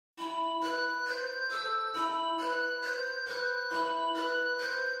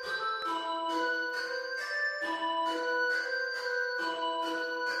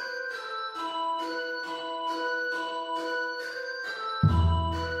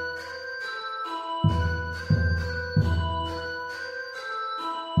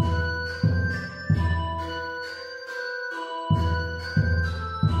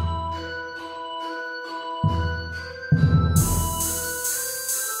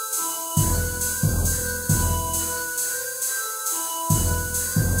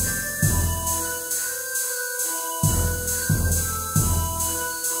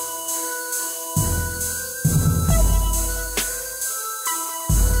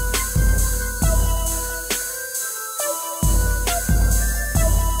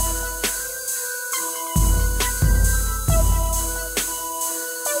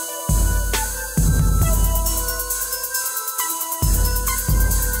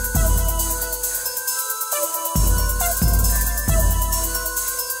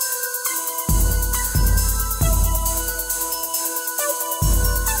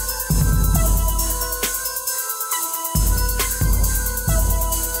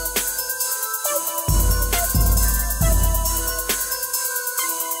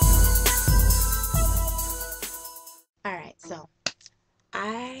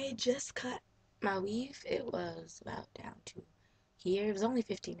just cut my weave. It was about down to here. It was only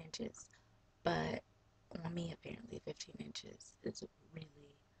 15 inches, but on me, apparently 15 inches is really,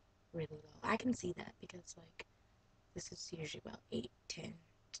 really low. I can see that because, like, this is usually about 8, 10,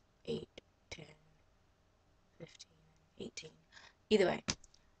 8, 10, 15, 18. Either way,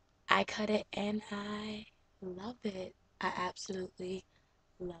 I cut it and I love it. I absolutely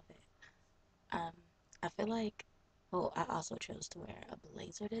love it. Um, I feel like, well, I also chose to wear a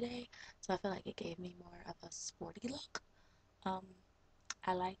blazer today, so I feel like it gave me more of a sporty look. Um,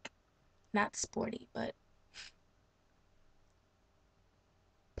 I like, not sporty, but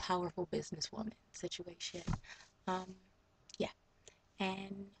powerful businesswoman situation. Um, yeah,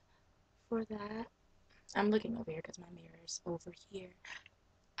 and for that, I'm looking over here because my mirror's over here.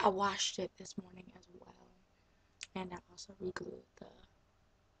 I washed it this morning as well, and I also re-glued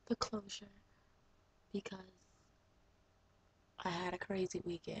the closure because I had a crazy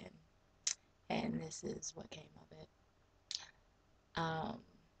weekend, and this is what came of it. Um,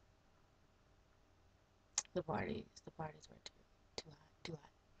 the parties were too hot.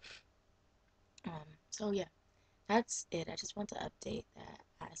 So yeah, that's it. I just want to update that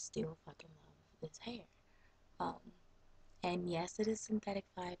I still fucking love this hair. Um, and yes, it is synthetic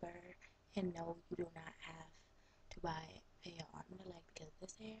fiber, and no, you do not have to pay an arm and a leg because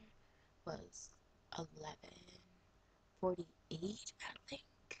this hair was 11.48, I think,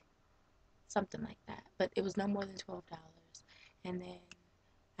 something like that. But it was no more than $12, and then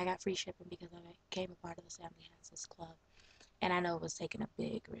I got free shipping because I became a part of the Sally Hansen's Club. And I know it was taking a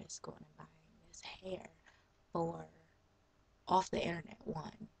big risk going and buying this hair for off the internet,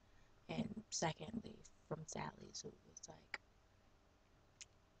 one, and secondly from Sally's, who was like,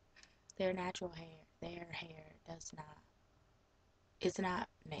 their natural hair, their hair does not, it's not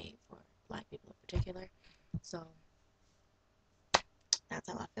made for black people in particular. So that's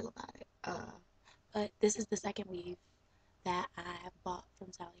how I feel about it. But this is the second weave that I have bought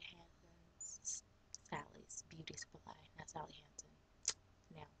from Sally Hansen's, Sally's Beauty Supply, not Sally Hansen.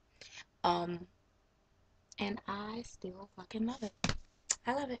 Now, and I still fucking love it.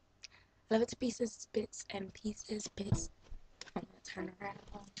 I love it. I love it to pieces, bits and pieces, bits. I'm gonna turn around.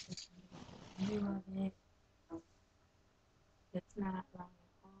 I love it. It's not long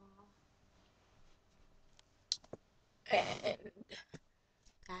at all. And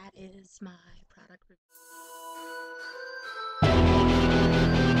that is my product review.